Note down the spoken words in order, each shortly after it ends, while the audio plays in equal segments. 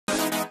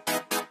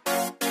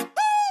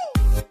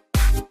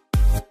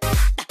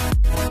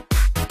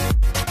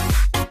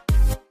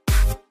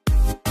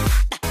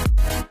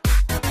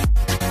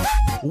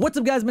What's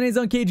up, guys? My name is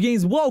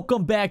unCAGEDgamez.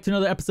 Welcome back to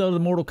another episode of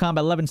the Mortal Kombat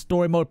 11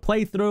 story mode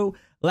playthrough.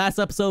 Last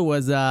episode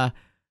was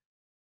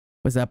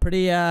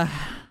pretty a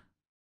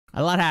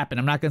lot happened.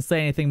 I'm not gonna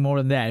say anything more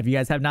than that. If you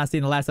guys have not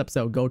seen the last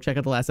episode, go check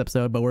out the last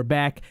episode. But we're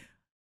back,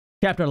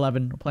 chapter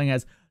 11. We're playing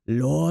as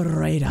Lord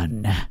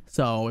Raiden.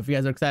 So if you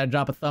guys are excited,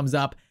 drop a thumbs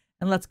up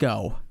and let's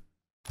go.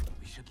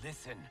 We should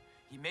listen.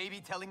 He may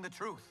be telling the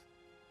truth.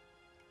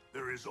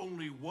 There is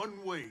only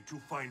one way to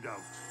find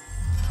out.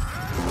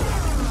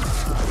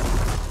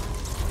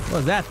 What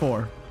was that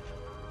for?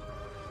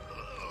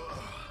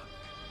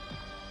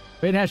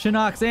 Raiden has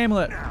Shinnok's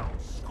amulet. Now,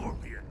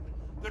 Scorpion,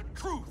 the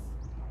truth.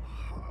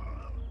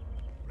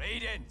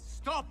 Raiden,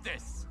 stop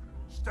this!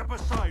 Step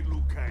aside,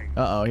 Liu Kang.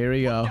 Uh-oh, here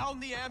we go. Put down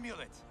the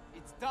amulet.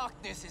 Its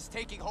darkness is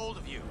taking hold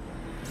of you.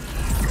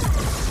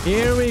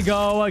 Here we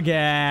go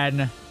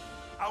again.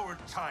 Our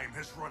time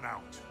has run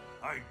out.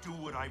 I do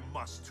what I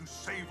must to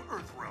save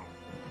Earthrealm.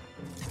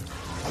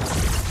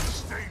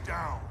 Stay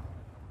down.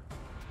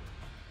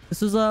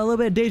 This is a little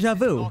bit of deja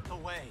vu. Not the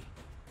way.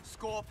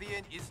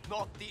 Scorpion is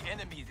not the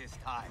enemy this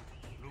time.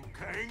 Liu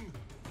Kang,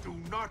 do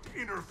not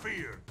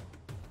interfere.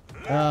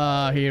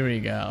 Oh, here we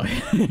go.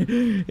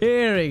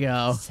 Here we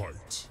go.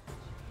 Fight.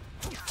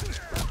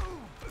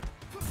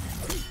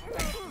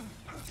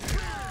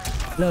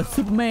 Little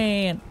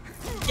Superman.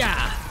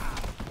 Yeah.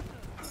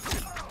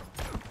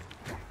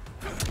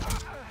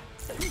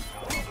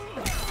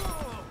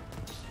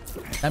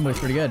 That move's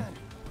pretty good.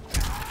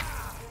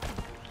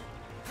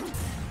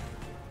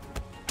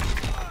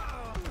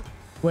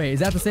 Wait,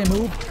 is that the same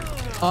move?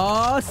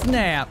 Oh,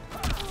 snap.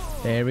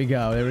 There we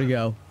go. There we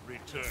go.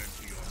 Return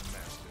to your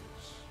masters.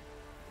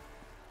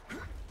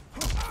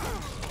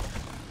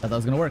 Thought that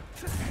was gonna work.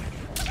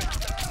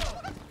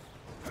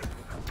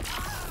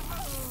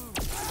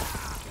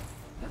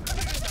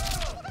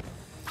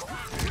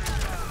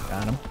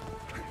 Got him.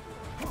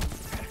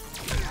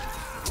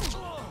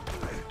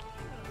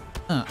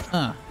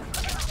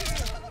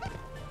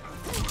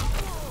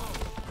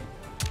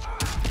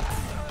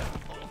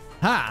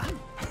 Ha!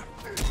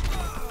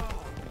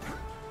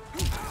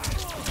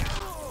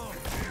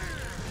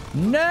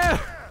 No!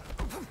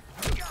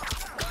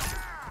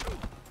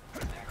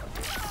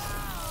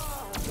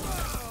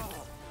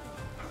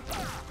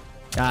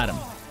 Got him.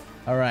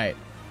 All right.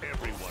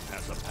 Everyone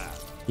has a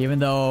path. Even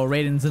though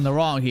Raiden's in the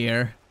wrong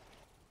here.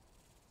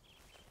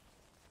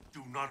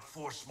 Do not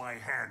force my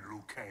hand,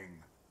 Liu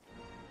Kang.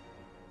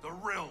 The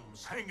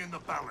realms hang in the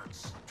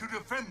balance. To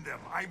defend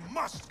them, I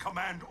must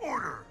command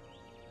order.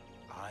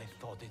 I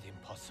thought it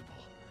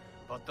impossible,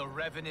 but the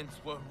Revenants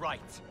were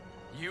right.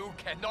 You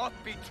cannot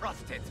be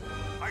trusted.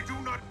 I do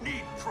not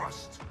need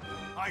trust.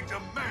 I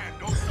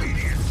demand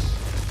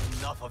obedience.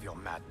 Enough of your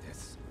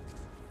madness.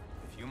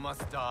 If you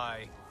must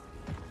die,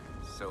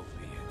 so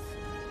be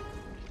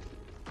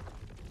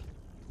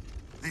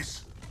it.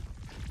 This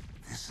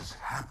has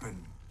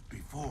happened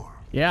before.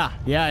 Yeah,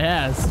 it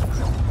has.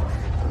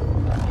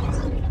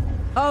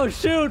 Oh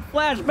shoot!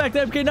 Flashback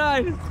to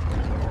MK9.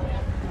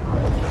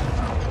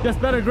 Just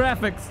better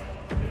graphics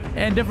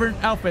and different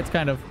outfits,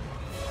 kind of.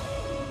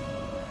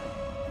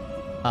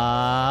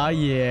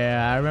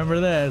 Yeah, I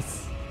remember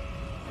this.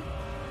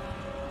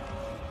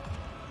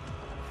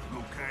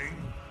 Liu Kang,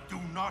 do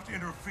not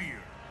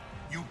interfere.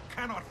 You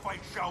cannot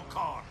fight Shao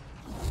Kahn.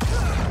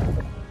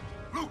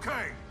 Liu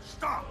Kang,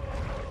 stop!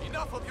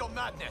 Enough of your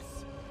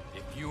madness.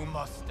 If you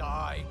must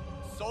die,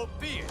 so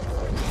be it.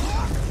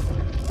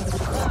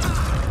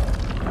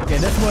 Okay,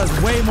 this was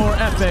way more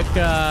epic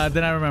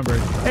than I remembered.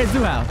 Hey,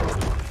 zoom out.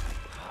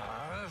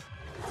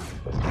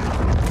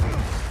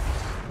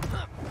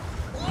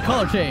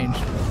 Color change.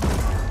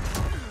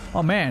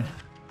 Oh man,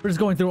 we're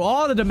just going through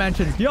all the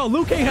dimensions. Yo,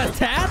 Liu Kang has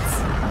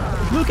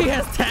tats? Liu Kang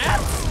has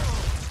tats?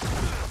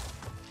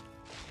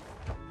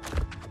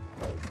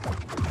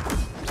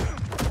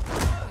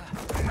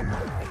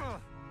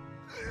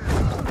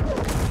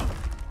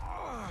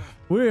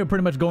 We're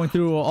pretty much going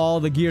through all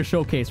the gear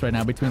showcase right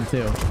now between the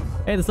two.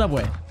 Hey, the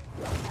subway.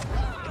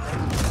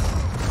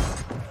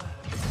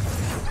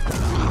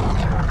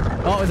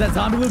 Oh, is that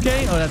zombie Liu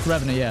Kang? Oh, that's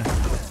Revenant, yeah.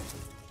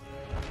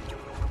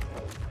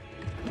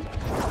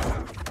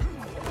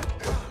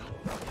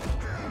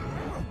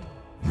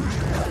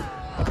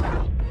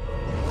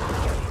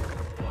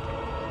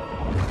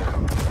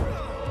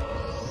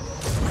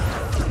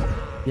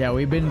 Yeah,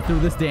 we've been through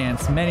this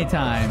dance many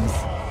times.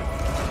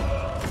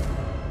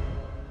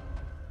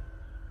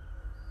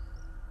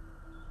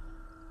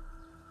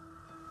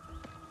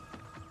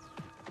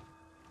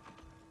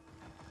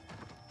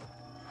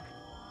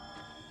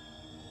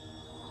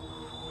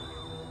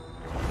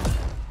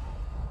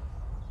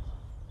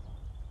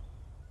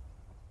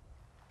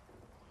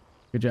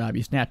 Good job,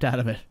 you snapped out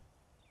of it.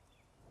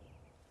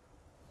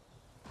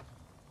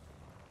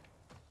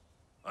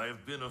 I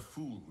have been a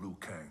fool, Liu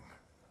Kang.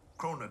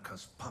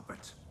 Kronika's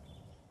puppet.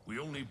 We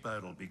only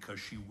battle because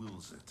she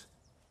wills it.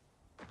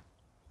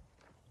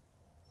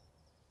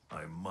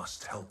 I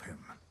must help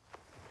him.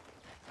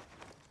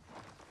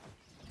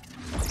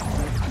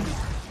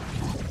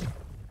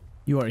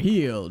 You are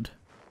healed.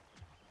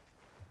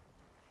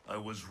 I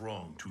was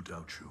wrong to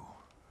doubt you.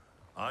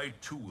 I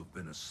too have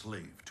been a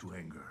slave to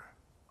anger.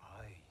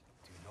 I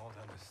do not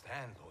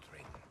understand, Lord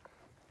Raiden.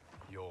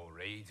 Your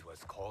rage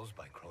was caused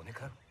by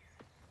Kronika?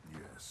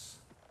 Yes,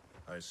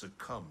 I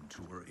succumbed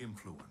to her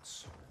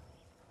influence.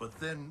 But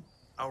then,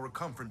 our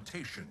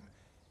confrontation,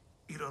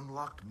 it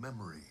unlocked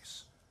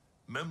memories.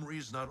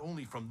 Memories not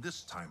only from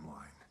this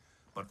timeline,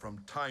 but from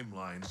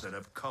timelines that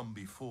have come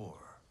before.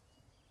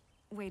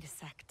 Wait a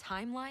sec,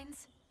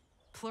 timelines?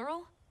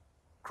 Plural?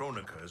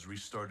 Kronika has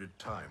restarted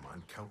time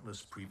on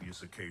countless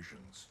previous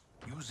occasions,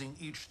 using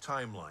each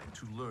timeline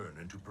to learn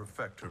and to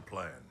perfect her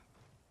plan.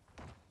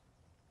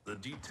 The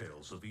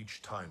details of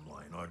each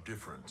timeline are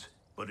different,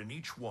 but in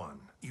each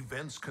one,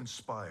 events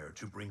conspire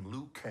to bring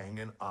Liu Kang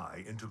and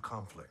I into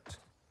conflict.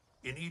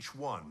 In each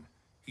one,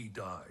 he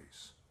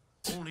dies.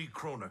 Only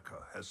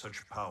Kronika has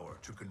such power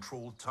to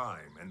control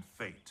time and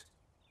fate.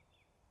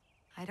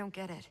 I don't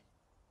get it.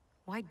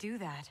 Why do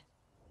that?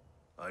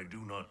 I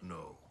do not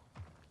know.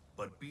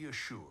 But be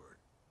assured,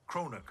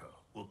 Kronika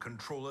will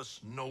control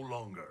us no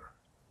longer.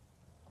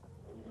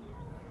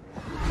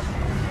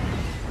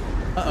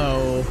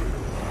 Uh-oh.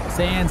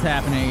 Sand's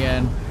happening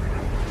again.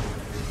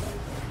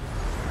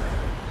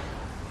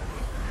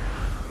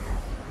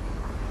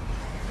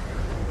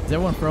 Is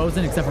everyone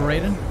frozen except for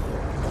Raiden?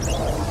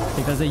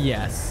 Because of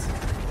yes.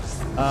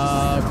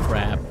 Oh,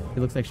 crap. It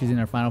looks like she's in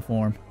her final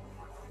form.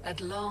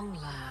 At long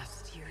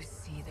last, you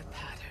see the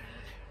pattern.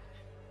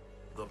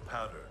 The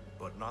pattern,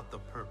 but not the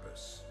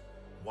purpose.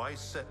 Why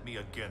set me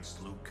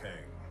against Liu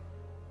Kang?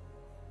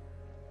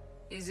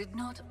 Is it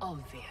not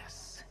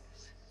obvious?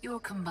 Your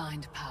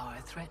combined power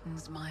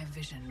threatens my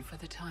vision for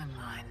the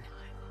timeline.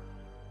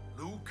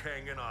 Liu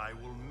Kang and I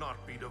will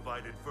not be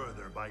divided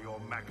further by your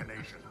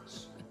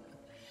machinations.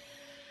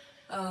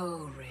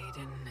 Oh,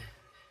 Raiden.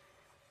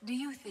 Do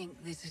you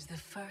think this is the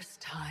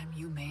first time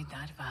you made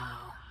that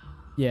vow?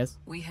 Yes.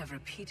 We have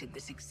repeated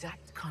this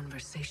exact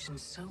conversation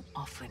so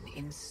often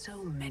in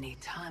so many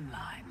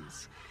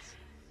timelines.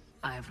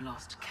 I've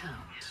lost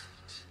count.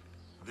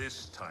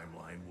 This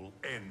timeline will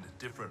end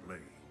differently.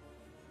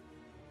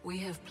 We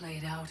have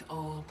played out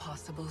all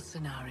possible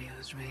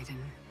scenarios, Raiden.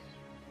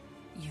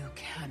 You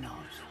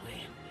cannot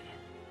win.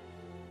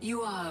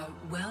 You are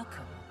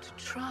welcome to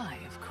try,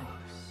 of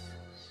course.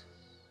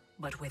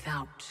 But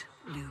without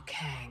Liu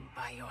Kang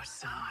by your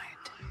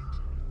side.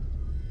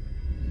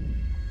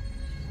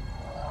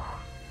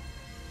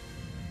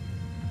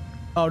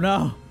 Oh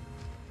no.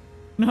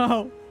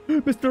 No.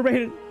 Mr.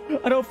 Raiden,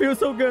 I don't feel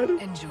so good.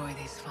 Enjoy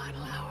these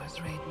final hours,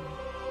 Raiden.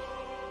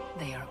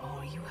 They are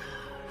all you have.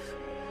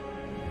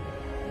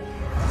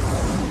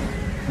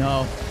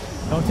 No.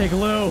 Don't take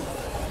Liu.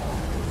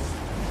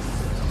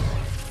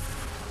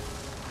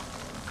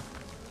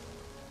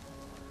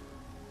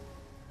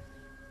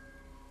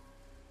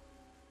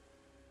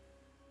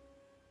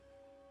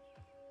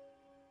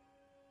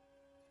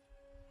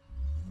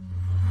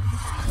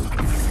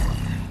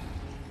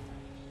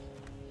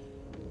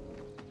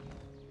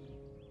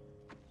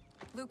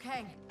 Liu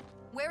Kang,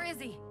 where is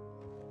he?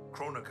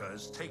 Kronika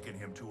has taken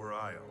him to her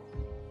isle.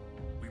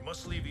 We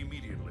must leave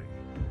immediately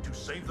to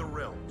save the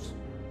realms.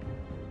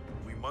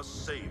 We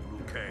must save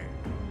Liu Kang.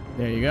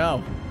 There you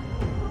go.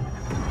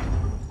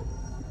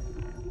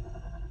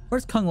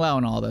 Where's Kung Lao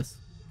in all this?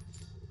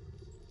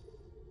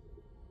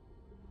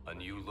 A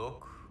new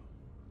look?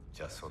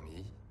 Just for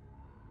me?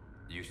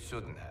 You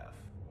shouldn't have.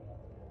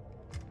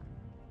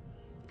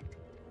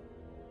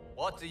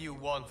 What do you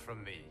want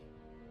from me?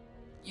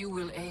 You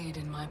will aid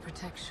in my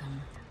protection.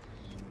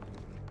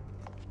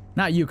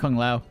 Not you, Kung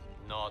Lao.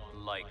 Not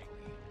likely.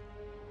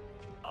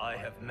 I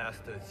have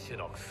mastered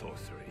Shinnok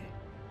sorcery.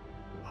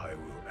 I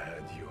will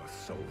add your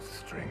soul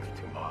strength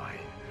to mine,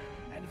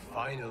 and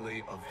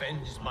finally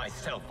avenge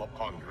myself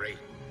upon Raiden.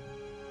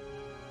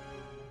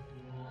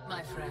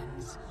 My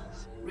friends,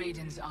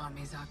 Raiden's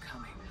armies are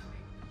coming.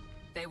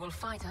 They will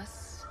fight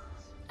us,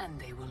 and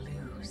they will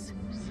lose.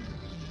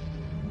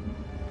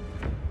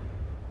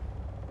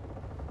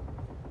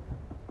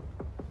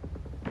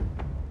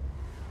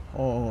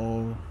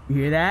 Oh, you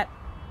hear that?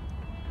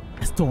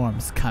 A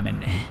storm's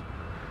coming.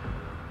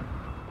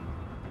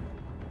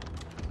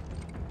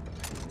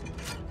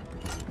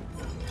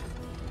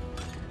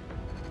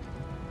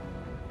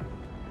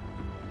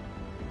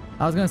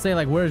 I was gonna say,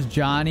 like, where's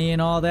Johnny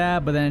and all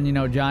that, but then, you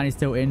know, Johnny's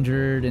still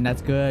injured, and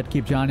that's good.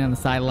 Keep Johnny on the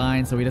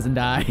sideline so he doesn't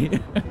die.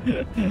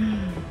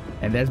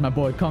 And there's my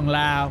boy Kung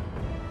Lao.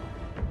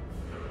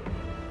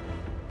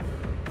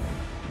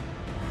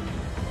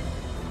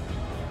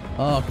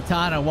 Oh,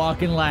 Katana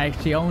walking like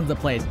she owns the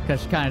place,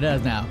 because she kind of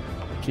does now.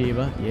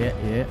 Shiva,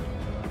 yeah.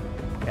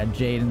 Got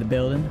Jade in the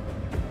building.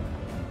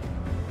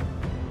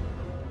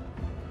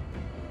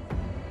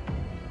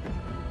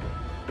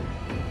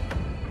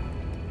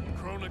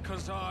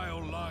 Kronika's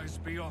Isle lies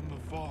beyond the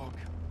fog.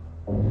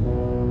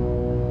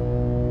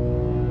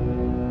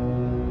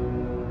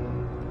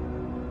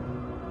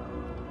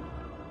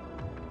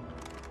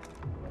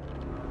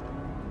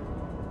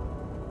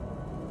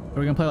 Are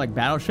we gonna play like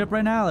Battleship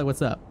right now? Like,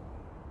 what's up?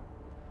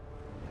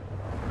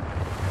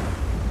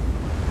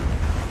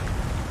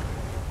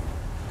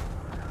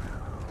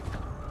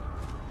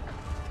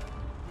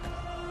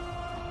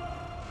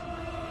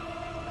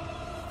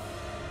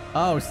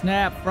 Oh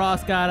snap!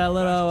 Frost got a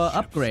little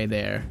upgrade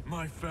there.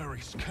 My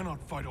ferries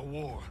cannot fight a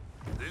war.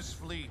 This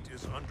fleet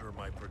is under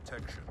my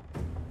protection.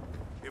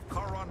 If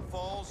Charon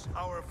falls,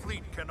 our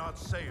fleet cannot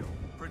sail.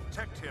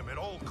 Protect him at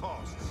all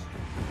costs.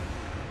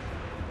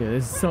 Dude,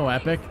 this is so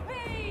epic.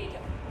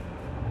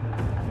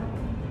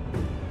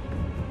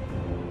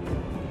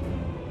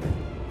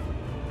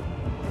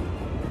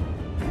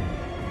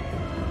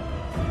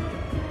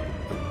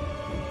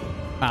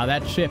 Wow,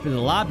 that ship is a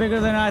lot bigger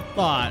than I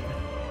thought.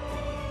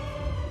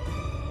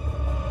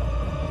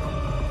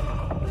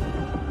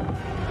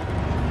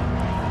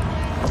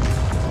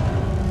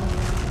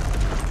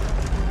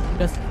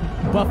 Just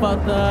buff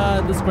out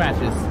the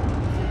scratches.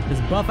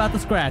 Just buff out the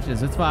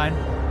scratches. It's fine.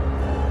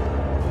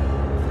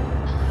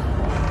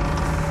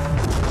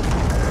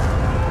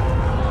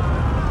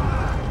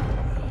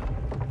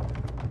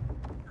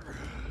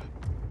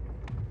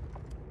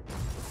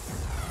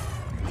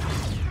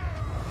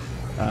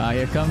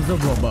 Here comes the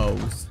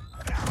robos.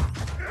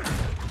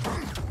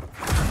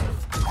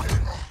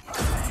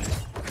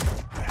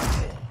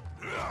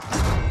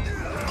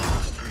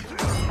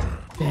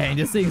 Dang,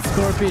 just seeing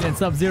Scorpion and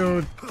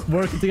Sub-Zero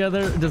working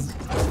together, just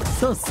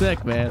so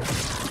sick, man.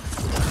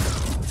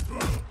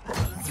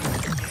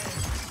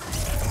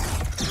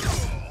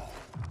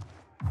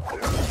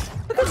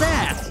 Look at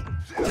that!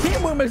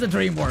 Teamwork makes a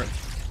dream work.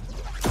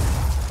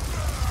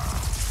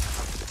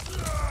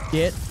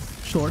 Get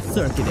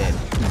short-circuited.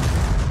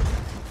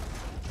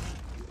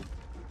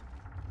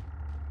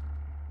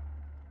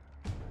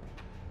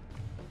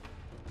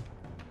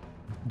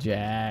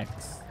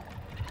 Jax.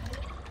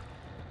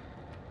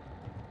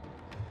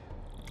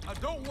 I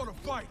don't want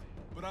to fight,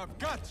 but I've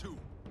got to.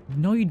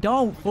 No, you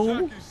don't,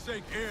 fool. Jackie's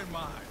sake and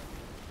mine.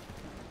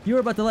 You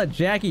were about to let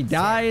Jackie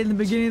die in the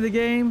beginning of the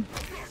game?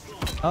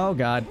 Oh,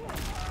 God.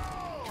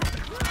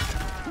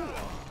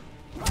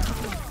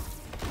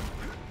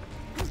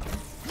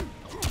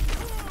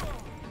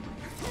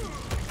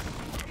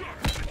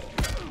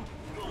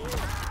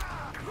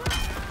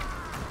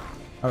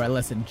 All right,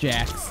 listen,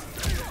 Jax.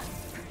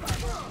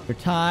 Your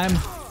time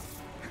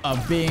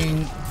of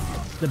being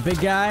the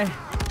big guy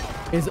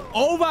is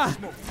over.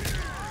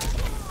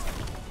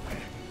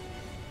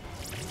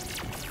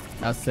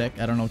 That's sick.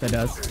 I don't know what that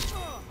does.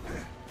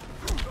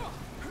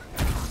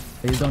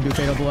 Please don't do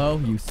fatal blow,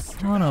 you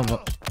son of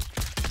a...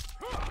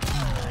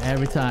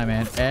 Every time,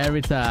 man.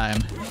 Every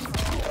time.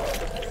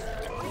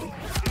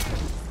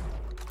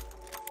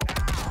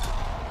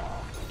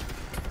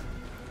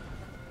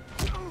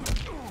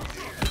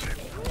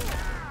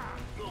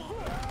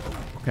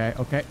 Okay,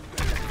 okay.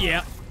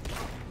 Yeah.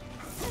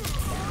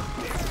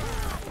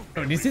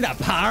 Oh, do you see that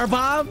power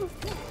bomb?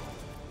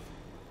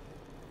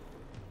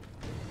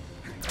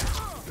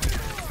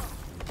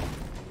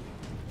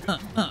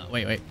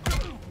 Wait.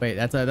 Wait,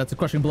 that's a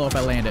crushing blow if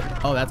I land it.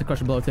 Oh, that's a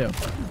crushing blow too.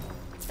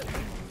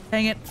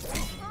 Dang it.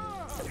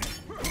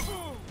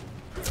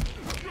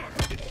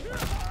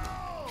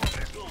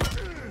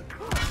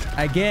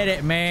 I get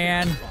it,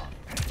 man.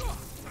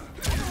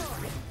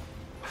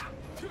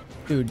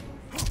 Dude,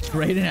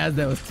 Raiden has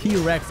those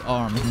T-Rex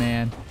arms,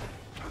 man.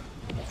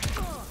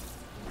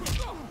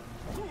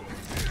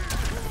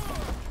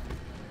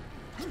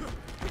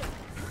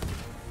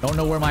 Don't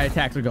know where my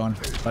attacks are going,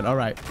 but all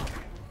right.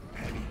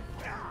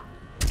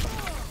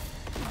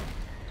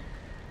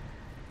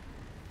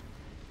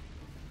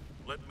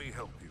 Let me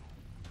help you.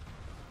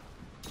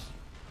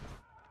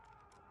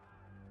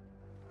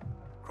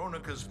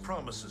 Kronika's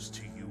promises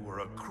to you are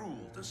a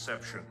cruel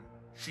deception.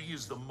 She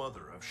is the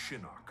mother of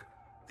Shinnok,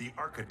 the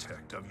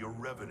architect of your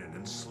revenant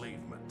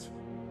enslavement.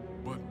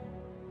 But...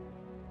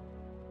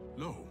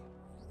 no.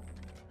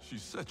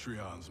 She's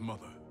Cetrion's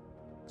mother.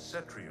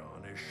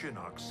 Cetrion is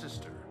Shinnok's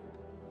sister.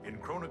 In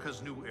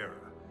Kronika's new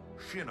era,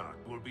 Shinnok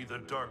will be the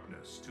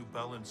darkness to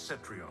balance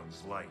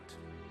Cetrion's light.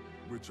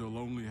 Which will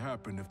only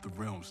happen if the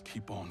realms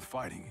keep on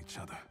fighting each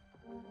other.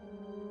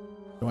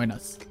 Join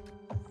us.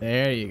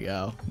 There you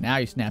go. Now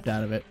you snapped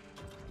out of it.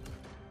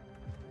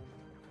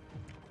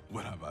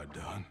 What have I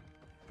done?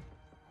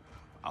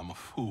 I'm a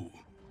fool.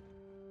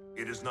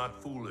 It is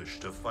not foolish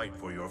to fight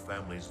for your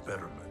family's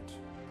betterment.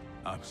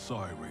 I'm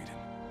sorry, Raiden.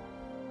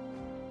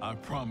 I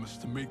promise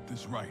to make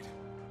this right.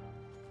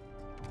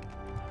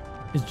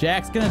 Is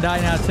Jax gonna die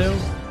now too?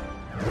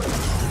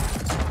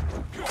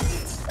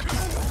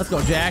 Let's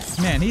go, Jax.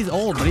 Man, he's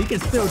old, but he can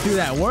still do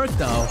that work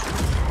though.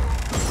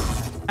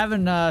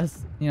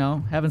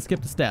 Haven't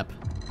skipped a step.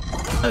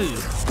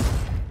 Ugh.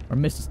 Or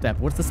missed a step.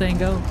 What's the saying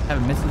go?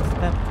 Haven't missed a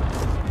step?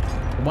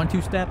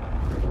 1-2 step?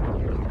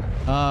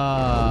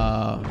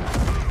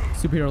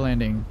 Superhero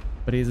landing,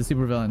 but he's a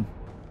super villain.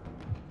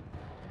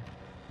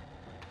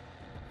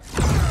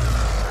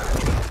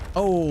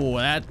 Oh,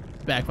 that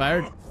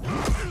backfired.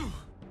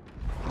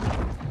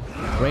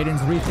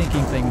 Raiden's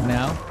rethinking things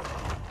now.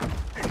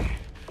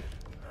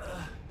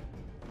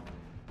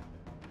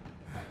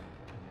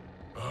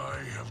 I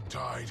have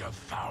died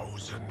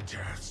 1,000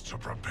 deaths to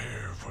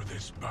prepare for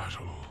this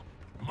battle.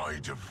 My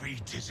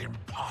defeat is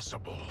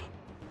impossible.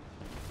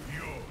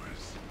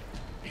 Yours,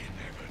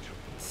 inevitable.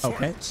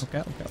 Okay.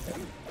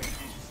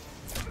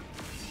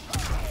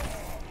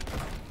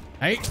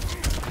 Hey.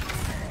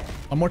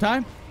 One more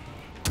time.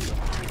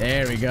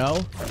 There we go.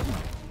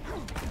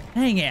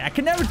 Dang it. I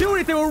can never do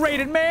anything with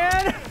Raiden,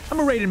 man. I'm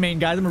a Raiden main,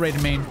 guys. I'm a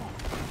Raiden main.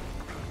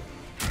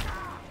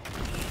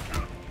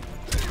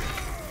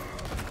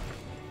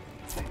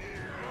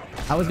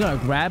 I was gonna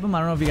grab him. I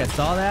don't know if you guys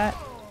saw that.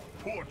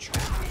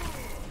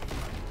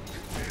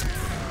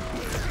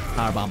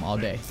 Powerbomb all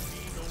day.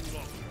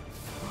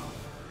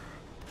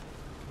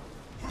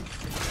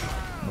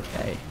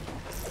 Okay.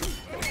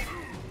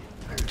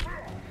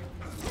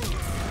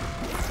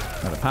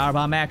 Another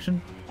powerbomb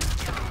action.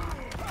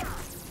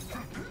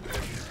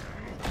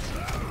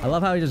 I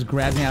love how he just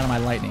grabs me out of my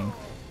lightning.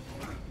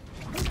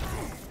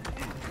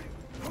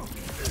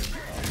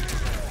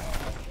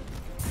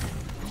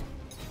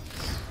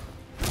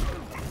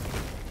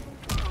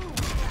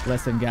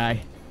 Listen, guy.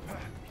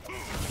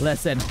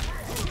 Listen.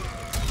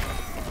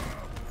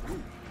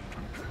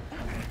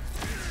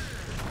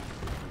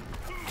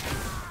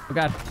 Oh,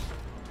 God.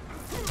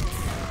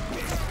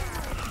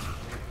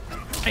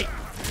 Hey.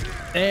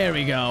 There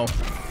we go.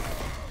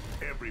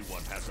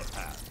 Everyone has a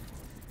path.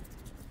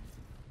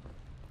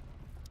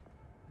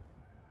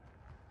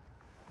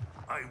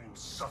 I will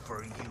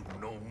suffer you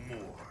no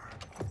more.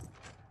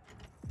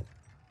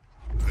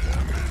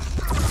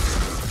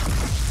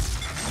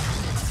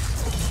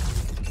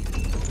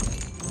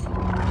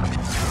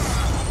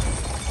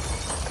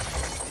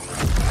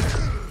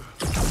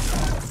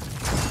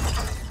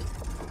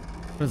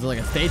 Was it like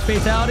a stage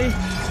fatality?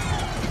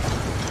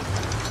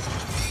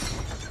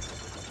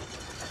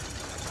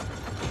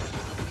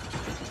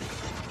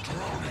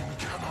 Drowning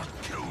cannot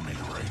kill me,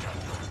 Raiden.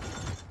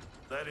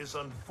 That is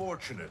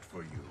unfortunate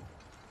for you.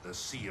 The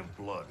sea of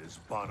blood is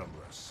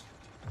bottomless.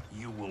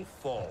 You will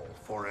fall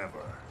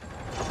forever.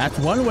 That's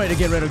one way to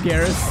get rid of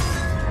Garrus.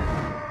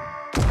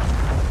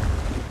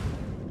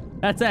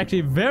 That's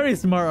actually very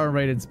smart on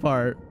Raiden's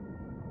part.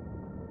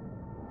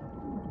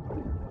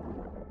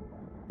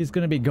 He's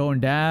gonna be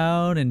going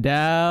down and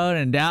down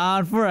and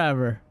down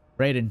forever.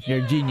 Raiden,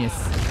 you're a genius.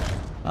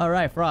 All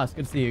right, Frost,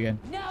 good to see you again.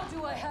 Now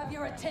do I have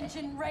your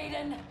attention,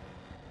 Raiden?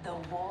 The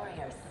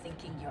warriors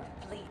sinking your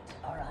fleet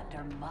are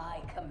under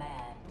my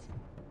command.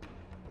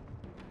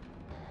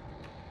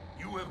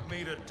 You have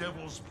made a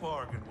devil's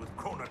bargain with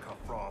Kronika,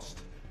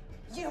 Frost.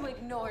 You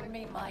ignored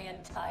me my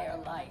entire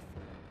life.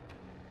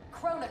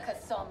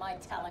 Kronika saw my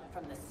talent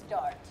from the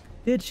start.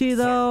 Did she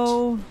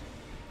though?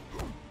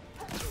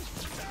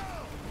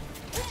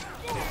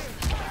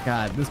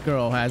 God, this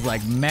girl has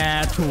like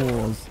mad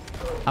tools.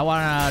 I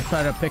want to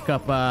try to pick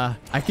up, I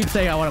keep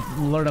saying I want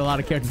to learn a lot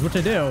of characters, which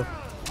I do.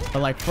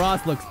 But like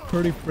Frost looks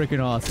pretty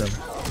freaking awesome.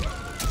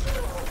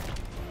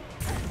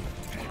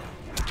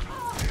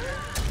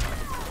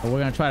 But we're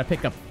going to try to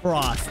pick up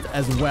Frost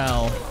as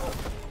well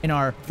in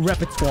our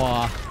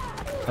repertoire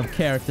of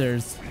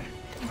characters.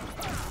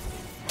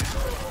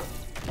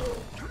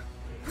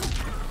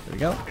 There we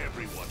go.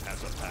 Everyone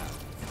has a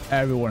path.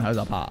 Everyone has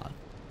a path.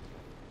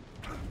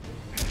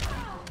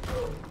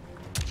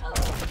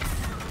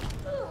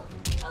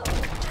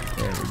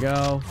 There we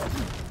go.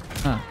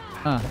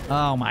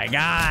 Oh my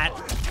God.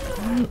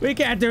 We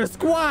can't do a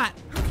squat.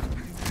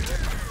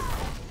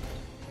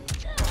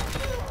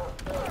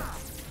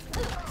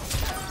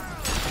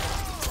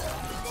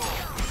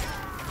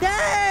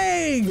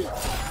 Dang.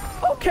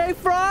 Okay,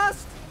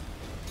 Frost.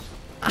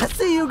 I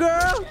see you,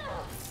 girl.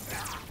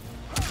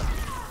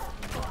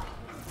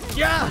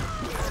 Yeah.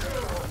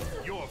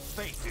 Your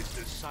fate is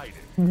decided.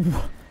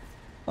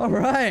 All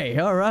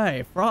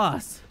right,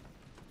 Frost.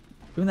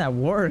 Doing that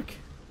work.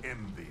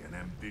 Envy and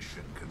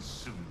ambition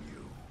consume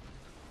you.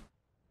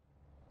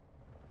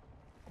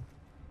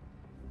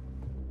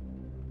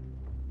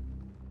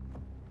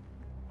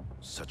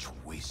 Such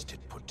wasted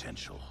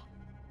potential.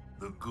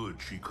 The good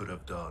she could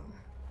have done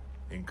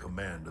in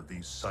command of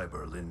these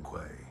cyber Lin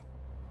Kuei.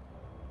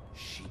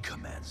 She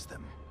commands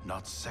them,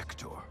 not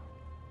Sector.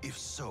 If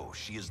so,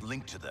 she is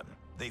linked to them.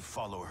 They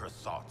follow her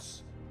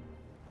thoughts.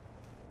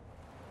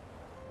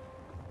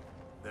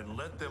 Then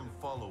let them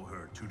follow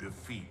her to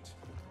defeat.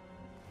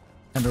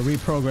 And a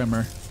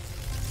reprogrammer.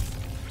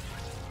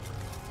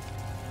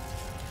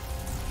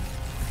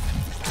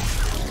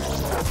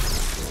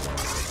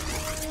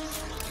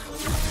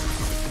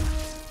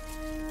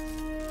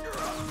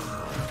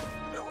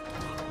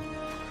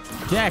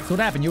 Jax, what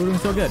happened? You were doing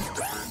so good.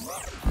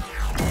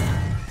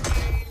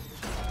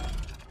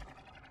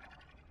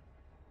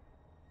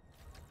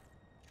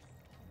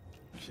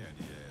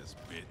 Candy ass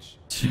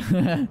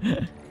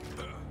bitch.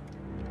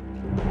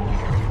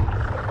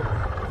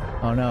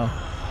 Oh no.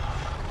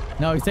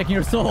 No, he's taking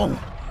your soul.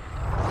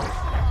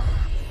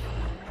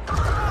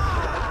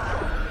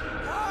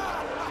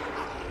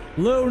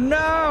 Lou,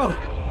 no!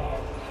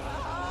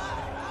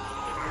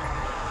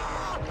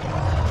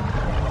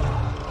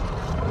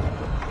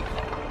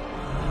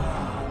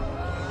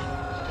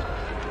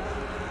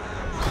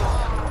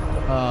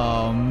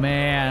 Oh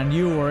man,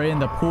 you were in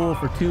the pool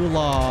for too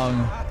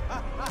long.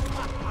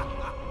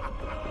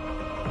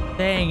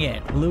 Dang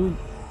it, Liu.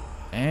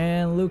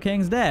 And Liu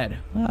Kang's dead.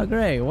 Oh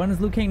great, when is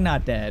Liu Kang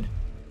not dead?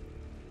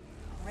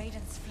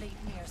 Raiden's fleet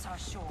nears our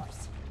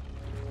shores.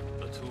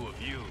 The two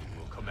of you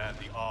will command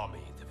the army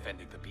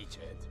defending the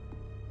beachhead.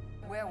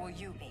 Where will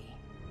you be?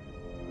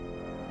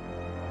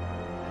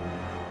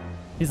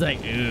 He's like,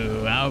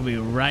 ooh, I'll be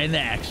right in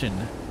action.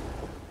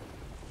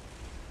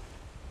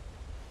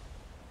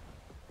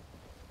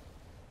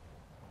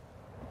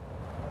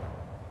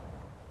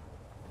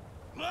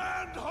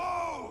 Land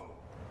ho!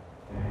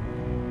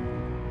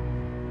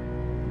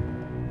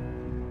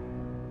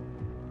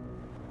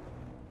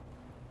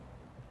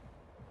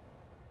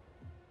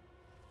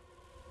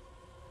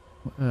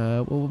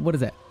 What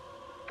is that?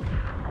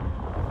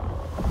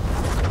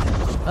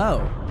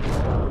 Oh.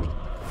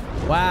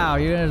 Wow,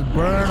 you're gonna just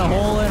burn a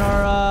hole in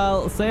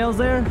our sails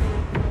there?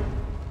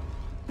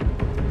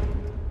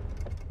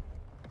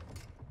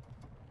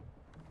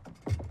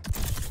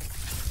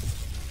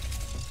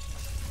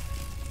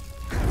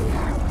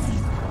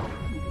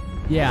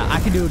 Yeah, I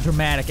can do a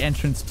dramatic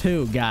entrance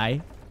too,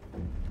 guy.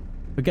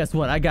 But guess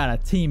what? I got a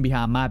team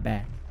behind my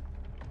back.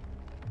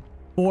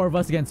 4 of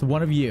us against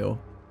 1 of you.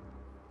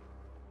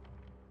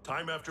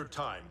 Time after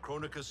time,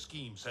 Kronika's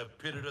schemes have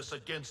pitted us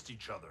against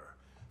each other.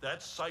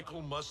 That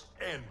cycle must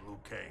end, Liu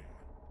Kang.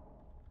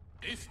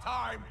 This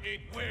time it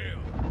will.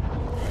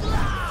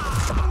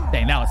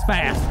 Dang, that was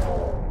fast.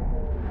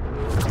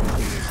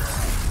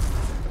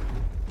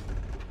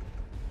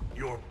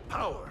 Your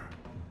power.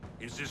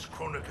 Is this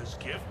Kronika's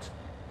gift?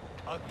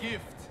 A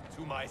gift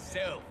to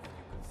myself, you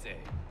could say.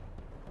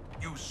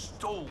 You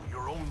stole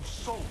your own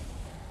soul.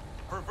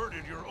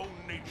 Perverted your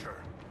own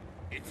nature.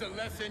 It's a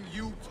lesson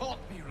you taught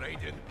me,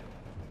 Raiden.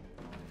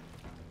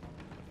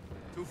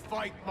 To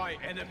fight my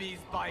enemies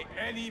by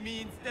any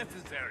means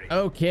necessary.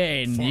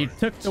 Okay, and you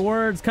took the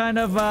words kind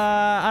of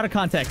out of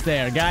context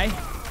there, guy.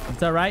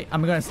 It's all right.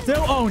 I'm gonna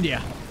still own you.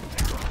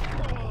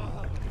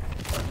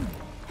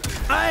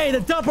 Hey,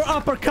 the double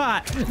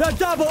uppercut! The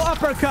double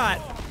uppercut!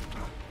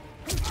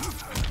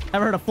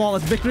 Ever heard of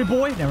flawless victory,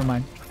 boy? Never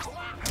mind.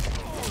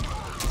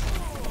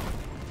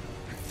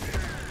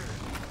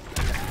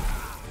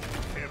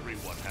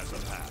 Everyone has a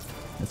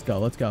path. Let's go,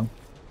 let's go.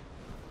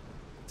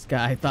 This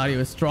guy thought he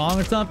was strong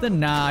or something?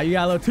 Nah, you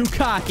got a little too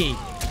cocky.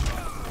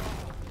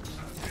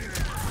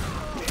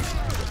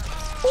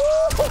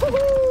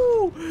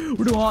 Woo-hoo-hoo-hoo!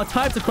 We're doing all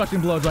types of crushing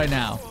blows right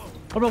now.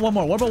 What about one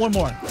more? What about one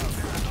more?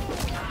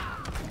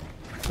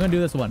 I'm gonna do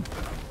this one.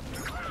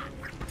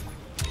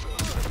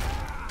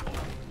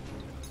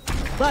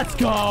 Let's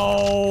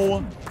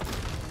go!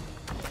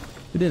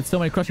 We did so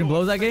many crushing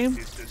blows that game.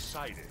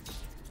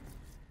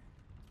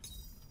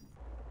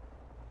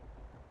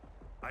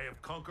 I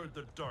have conquered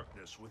the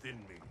darkness within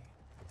me.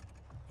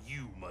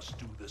 You must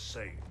do the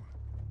same.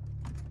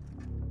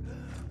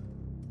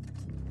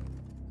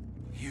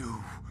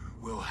 You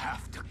will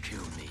have to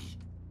kill me.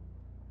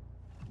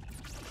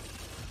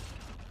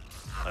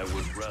 I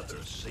would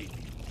rather save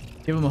you.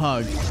 Give him a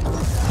hug.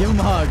 Give him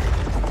a hug.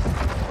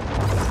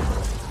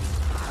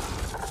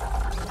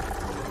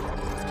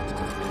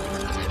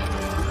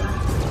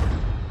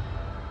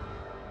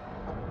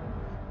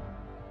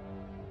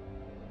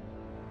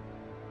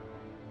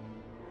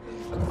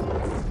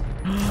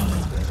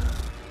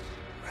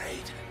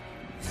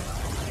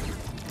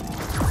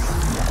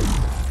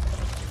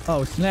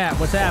 Oh snap,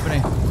 what's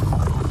happening?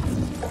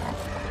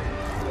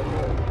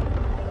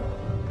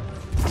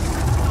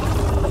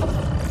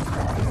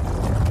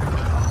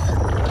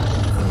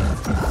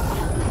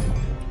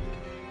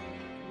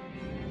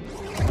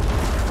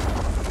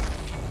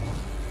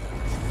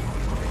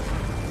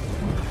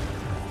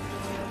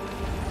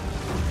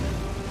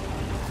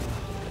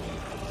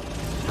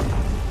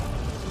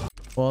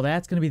 Well,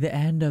 that's going to be the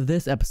end of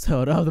this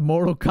episode of the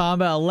Mortal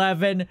Kombat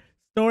 11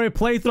 story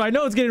playthrough. I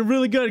know it's getting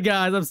really good,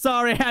 guys. I'm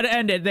sorry I had to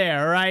end it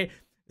there, all right?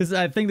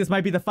 I think this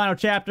might be the final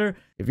chapter.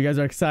 If you guys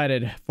are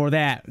excited for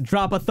that,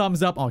 drop a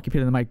thumbs up. Oh, I'll keep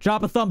hitting the mic.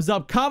 Drop a thumbs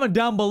up. Comment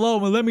down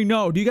below and let me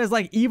know. Do you guys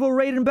like evil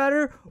Raiden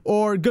better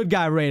or good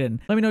guy Raiden?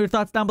 Let me know your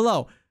thoughts down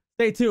below.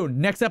 Stay tuned.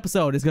 Next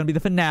episode is going to be the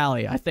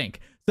finale, I think.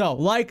 So,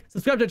 like,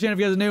 subscribe to the channel if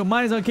you guys are new.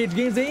 Mine is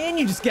unCAGEDgamez, and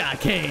you just got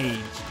caged.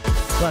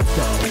 Let's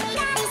go.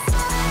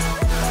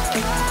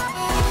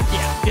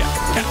 Yeah.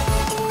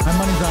 My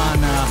money's on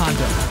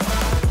Honda.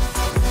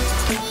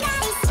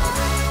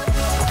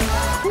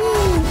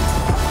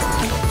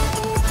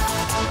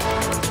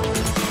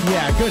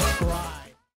 Yeah, good.